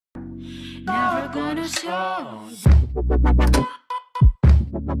never gonna show.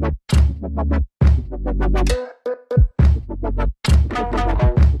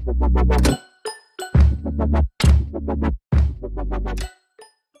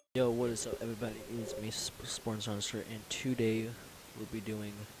 Yo, what is up, everybody? It's me, Sports Monster, and today we'll be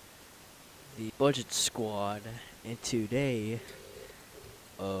doing the budget squad. And today,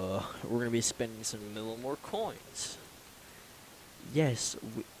 we're gonna be spending some little more coins. Yes,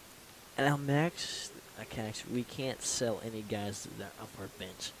 and we can't sell any guys that are up our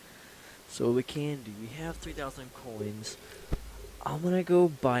bench. So what we can do, we have 3,000 coins. I'm gonna go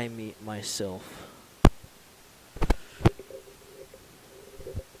buy myself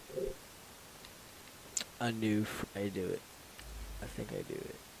a new. I do it. I think I do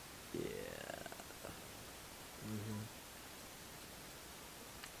it. Yeah.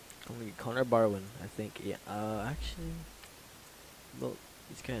 I'm gonna get Connor Barwin. I think. Yeah. Actually, well,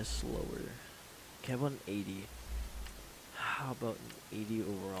 this guy is slower. Can I have an 80? How about an 80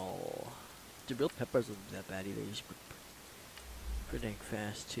 overall? Jabril Peppers isn't that bad either. He's pretty dang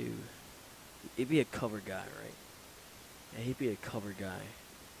fast too. He'd be a cover guy, right? Yeah, he'd be a cover guy.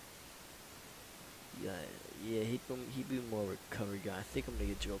 Yeah, he'd be more of a cover guy. I think I'm gonna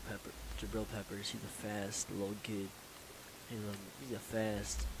get Jabril Peppers. He's a fast little kid. He's a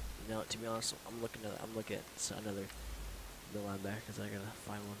fast. You know, to be honest, I'm looking at another middle linebacker because I gotta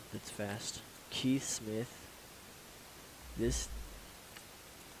find one that's fast. Keith Smith. This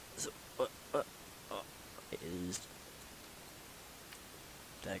is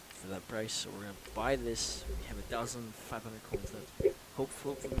that for that price. So we're gonna buy this. We have 1,500 coins left.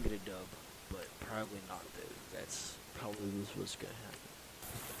 Hopefully we get a dub, but probably not though. That's probably what's gonna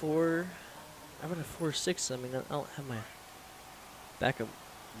happen. I'm at a 4-6. I mean, I don't have my backup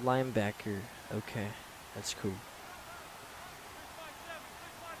linebacker. Okay, that's cool.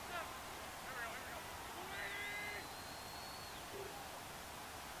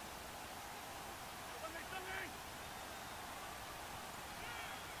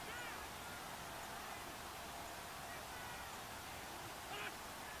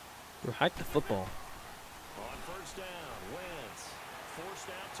 We're hike the football. On first down, Wentz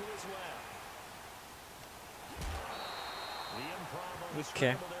forced out to his left. The improbable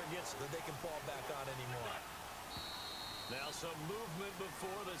scramble there gets that they can fall back on anymore. Now some movement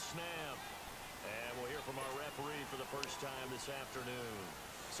before the snap. And we'll hear from our referee for the first time this afternoon.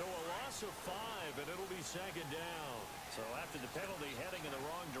 So a loss of 5, and it'll be second down. So after the penalty heading in the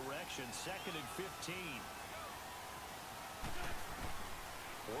wrong direction, 2nd and 15.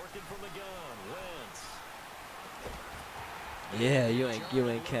 Working from the gun, Wentz. Yeah, you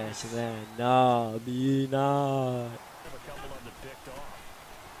ain't catching that. Nah, be not. A couple of them picked off.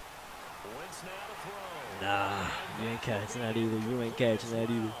 Wentz now to throw. Nah, you ain't catching that either. You ain't catching that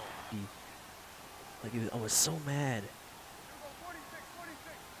either. Like I was so mad.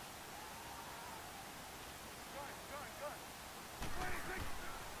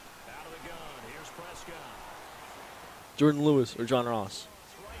 Out of the gun, here's Prescott. Jordan Lewis or John Ross.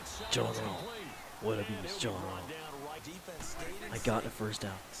 John Ross. What a beast, John Ross. I got the first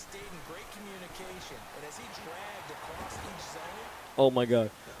down. Oh my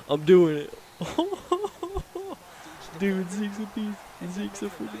god. I'm doing it. Dude, Zeke's a beast. Zeke's a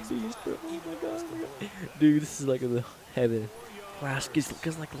freaking beast, bro. Oh my god. Dude, this is like the heaven.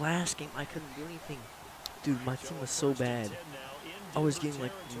 Because like last game, I couldn't do anything. Dude, my team was so bad. I was getting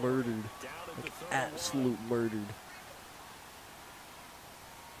like murdered. Like absolute murdered.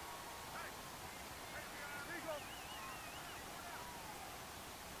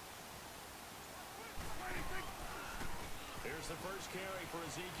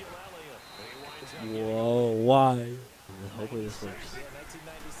 Whoa, why? Hopefully this works.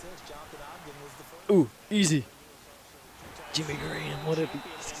 Ooh, easy. Jimmy Graham, what a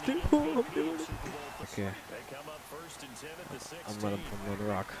beast. I'm doing it. Okay. I'm running the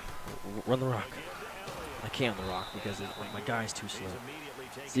rock. Run the rock. I can't on the rock because my guy's too slow.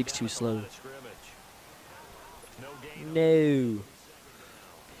 Zeke's too slow. No.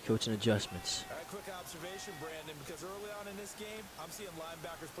 Coaching adjustments. Quick observation, Brandon, because early on in this game, I'm seeing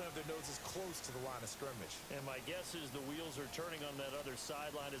linebackers playing with their noses close to the line of scrimmage. And my guess is the wheels are turning on that other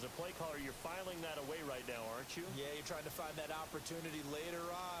sideline. As a play caller, you're filing that away right now, aren't you? Yeah, you're trying to find that opportunity later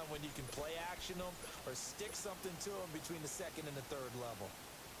on when you can play action them or stick something to them between the 2nd and the 3rd level.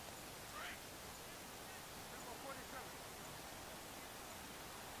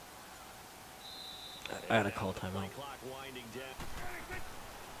 I gotta call timeout.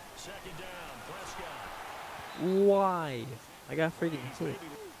 Second down, Prescott. Why? I got freaking hit.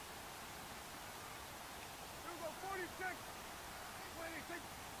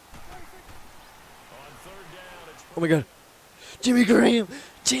 Oh my god. Jimmy Graham!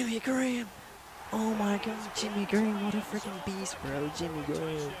 Jimmy Graham! Oh my god, Jimmy Graham, what a freaking beast, bro. Jimmy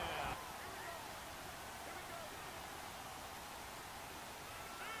Graham.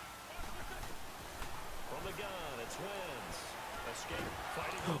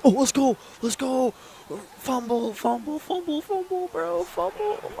 Oh, let's go! Let's go! Fumble, fumble, fumble, fumble, bro.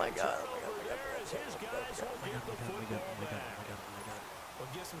 Fumble. Oh my god.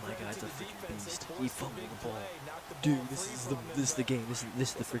 Oh my god, it's a freaking beast. He fumbled the ball. Dude, this is the game. This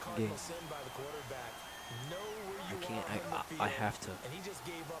is the freaking game. I can't. I have to. And he just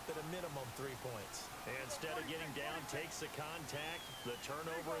gave up at a minimum 3 points. Instead of getting down, takes the contact. The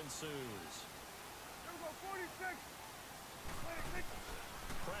turnover ensues.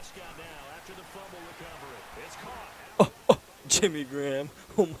 Prescott now after the fumble recovery. It's caught. Oh, Jimmy Graham.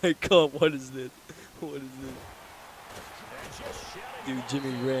 Oh my god, what is this? What is this? Dude,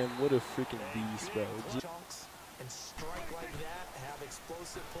 Jimmy Graham, what a freaking beast, bro. Chunks and strike like that, have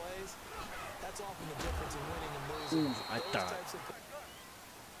explosive plays. That's often the difference in winning and losing. Ooh, I thought.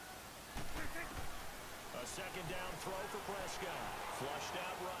 A second down throw for Prescott. Flushed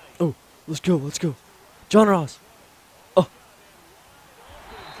out right. Oh, let's go, let's go. John Ross. Oh.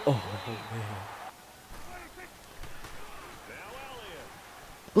 Oh, man.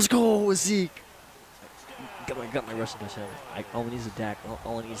 Let's go, Zeke. Got my rushing touchdown. All I need is a Dak.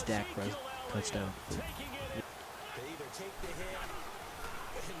 All I need is Dak for a touchdown. They either take the hit,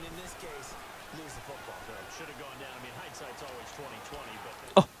 and in this case, lose the football. Should have gone down. I mean, hindsight's always 20/20,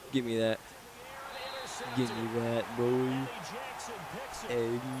 but Oh, give me that. Give me that, boy.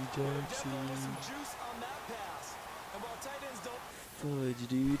 Eddie Jackson. Some juice on that pass. And while tight ends don't Fudge,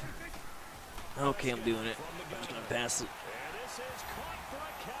 dude. Okay, I'm doing it. I'm just gonna pass it. and this is caught for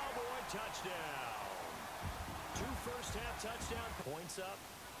a Cowboy touchdown. 2 first-half touchdown points up.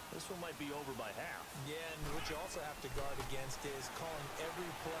 This one might be over by half. Yeah, and what you also have to guard against is calling every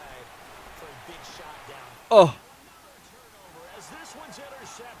play for a big shot down. Oh. Turnover as this one's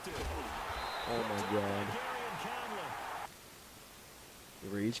intercepted. Oh my god. Darian Conlon.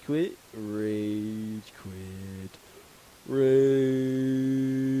 Rage quit. Rage quit. Rage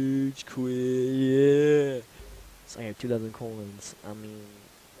quit. Yeah. So I have 2,000 colons. I mean,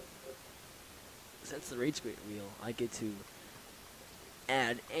 since the rage quit wheel, I get to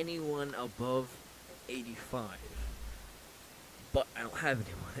add anyone above 85. But I don't have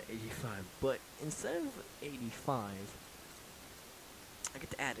anyone at 85. But instead of 85, I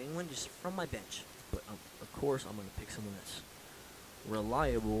get to add anyone just from my bench. But of course, I'm going to pick someone that's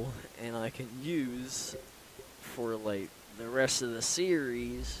reliable and I can use for like the rest of the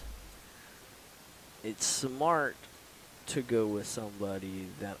series. It's smart to go with somebody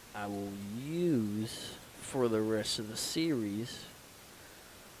that I will use for the rest of the series,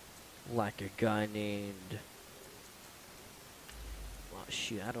 like a guy named, well,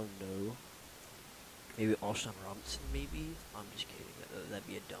 shoot, I don't know, maybe Alshon Robinson, maybe? I'm just kidding, that'd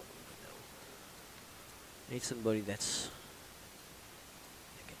be a dumb move, no. I need somebody that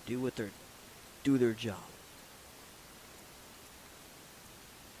can do their job.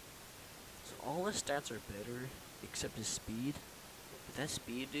 So all his stats are better, except his speed. But that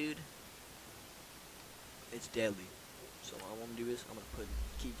speed, dude, it's deadly. So what I'm going to do is I'm going to put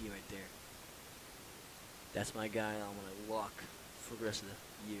Kiki right there. That's my guy I'm going to lock for the rest of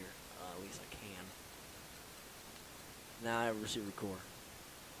the year. At least I can. Now I have a receiver core.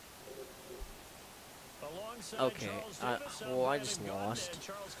 Okay, well, I just lost.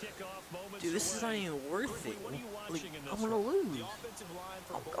 Dude, this is not even worth it. Like, I'm going to lose.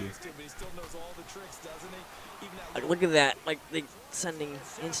 Like, look at that. Like, they sending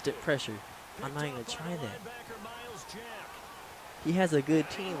instant pressure. I'm not even going to try that. He has a good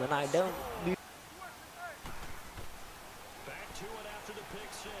team, and I don't. Dude.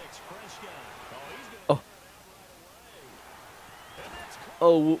 Oh.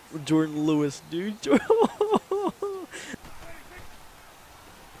 Oh, Jordan Lewis, dude.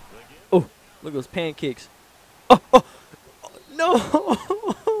 Oh, look at those pancakes. Oh, oh, oh no.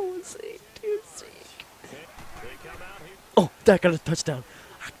 Zeke, dude, Zeke. Oh, that got a touchdown.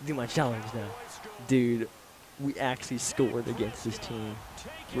 I can do my challenge now. Dude, we actually scored against this team.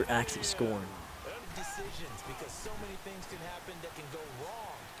 We're actually scoring. Decisions, because so many things can happen that can go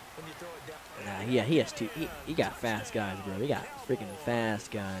wrong when you throw it down. Nah, yeah, he has two. He got fast guys, bro. He got freaking fast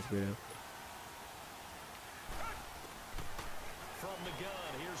guys, bro. From the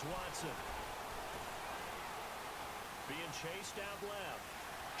gun, here's Watson. Being chased out left.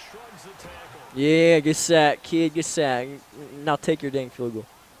 Shrugs the tackle. Yeah, get sacked, kid. Get sacked. Now take your dang field goal.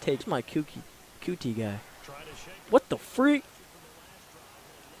 Take my Cutie guy. What the freak?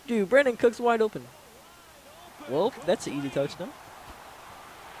 Dude, Brandon Cook's wide open. Well, that's an easy touchdown.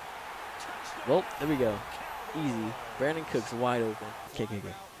 Well, there we go. Easy. Brandon Cooks wide open. Kicker.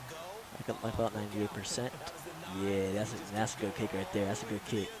 I thought 98%. Yeah, that's a good kick right there. That's a good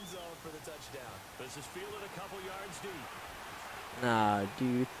kick. Nah,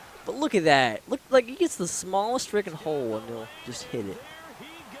 dude. But look at that. Look like he gets the smallest freaking hole and he'll just hit it.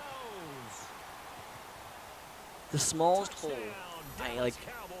 The smallest hole.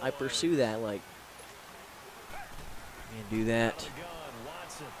 I pursue that like. Can't do that.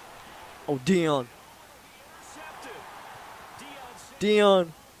 Oh, Dion.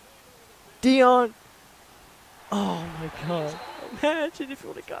 Oh my God. Imagine if he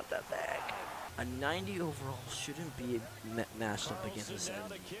would have got that back. A 90 overall shouldn't be matched up against a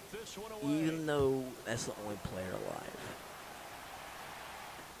 70, even though that's the only player alive.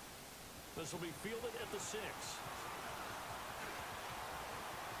 This will be fielded at the 6.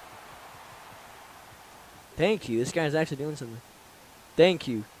 Thank you. This guy's actually doing something. Thank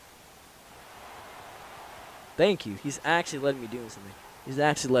you. Thank you. He's actually letting me do something. He's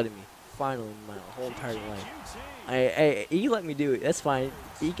actually letting me. Finally, in my whole entire life. He let me do it. That's fine.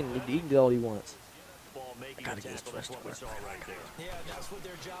 He can do all he wants. I gotta get this first to work. Yeah, that's what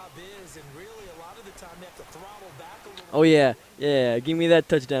their job is, and really a lot of the time they have to throttle back a little. Oh yeah. Give me that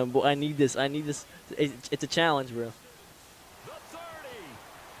touchdown, boy. I need this. It's a challenge, bro.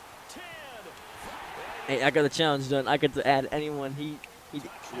 Hey, I got the challenge done. I get to add anyone.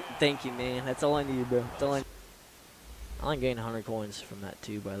 Thank you, man. That's all I need, bro. That's all I need. I'm getting 100 coins from that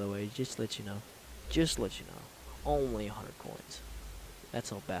too, by the way. Just to let you know. Just to let you know. Only 100 coins. That's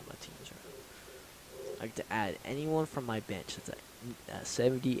how bad my team is right now. I get to add anyone from my bench that's at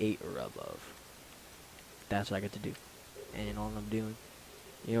 78 or above. That's what I get to do. And you know what I'm doing?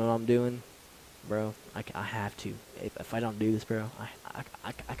 You know what I'm doing? Bro, I have to. If I don't do this, bro,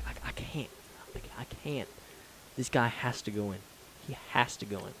 I can't. I can't. This guy has to go in. He has to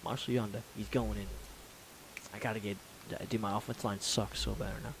go in. Marshall Yonda, he's going in. I gotta dude, my offensive line sucks so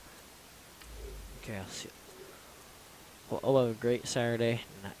bad right now. Okay, I'll see. Well, have a great Saturday.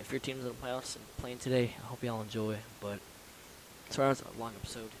 And if your team's in the playoffs and playing today, I hope y'all enjoy. But sorry, it's a long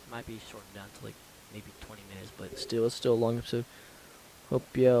episode. It might be shortened down to like maybe 20 minutes, but it's still a long episode.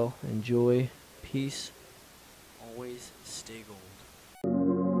 Hope y'all enjoy. Peace. Always stay gold.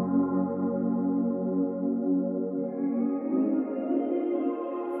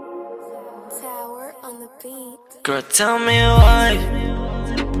 On the beat. Girl, tell me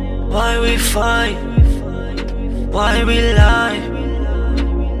why we fight, why we lie,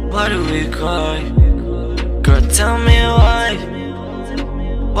 why do we cry? Girl, tell me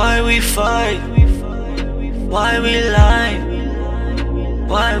why we fight, why we lie,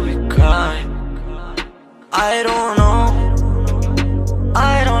 why we cry? I don't know,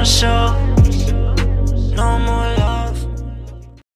 I don't show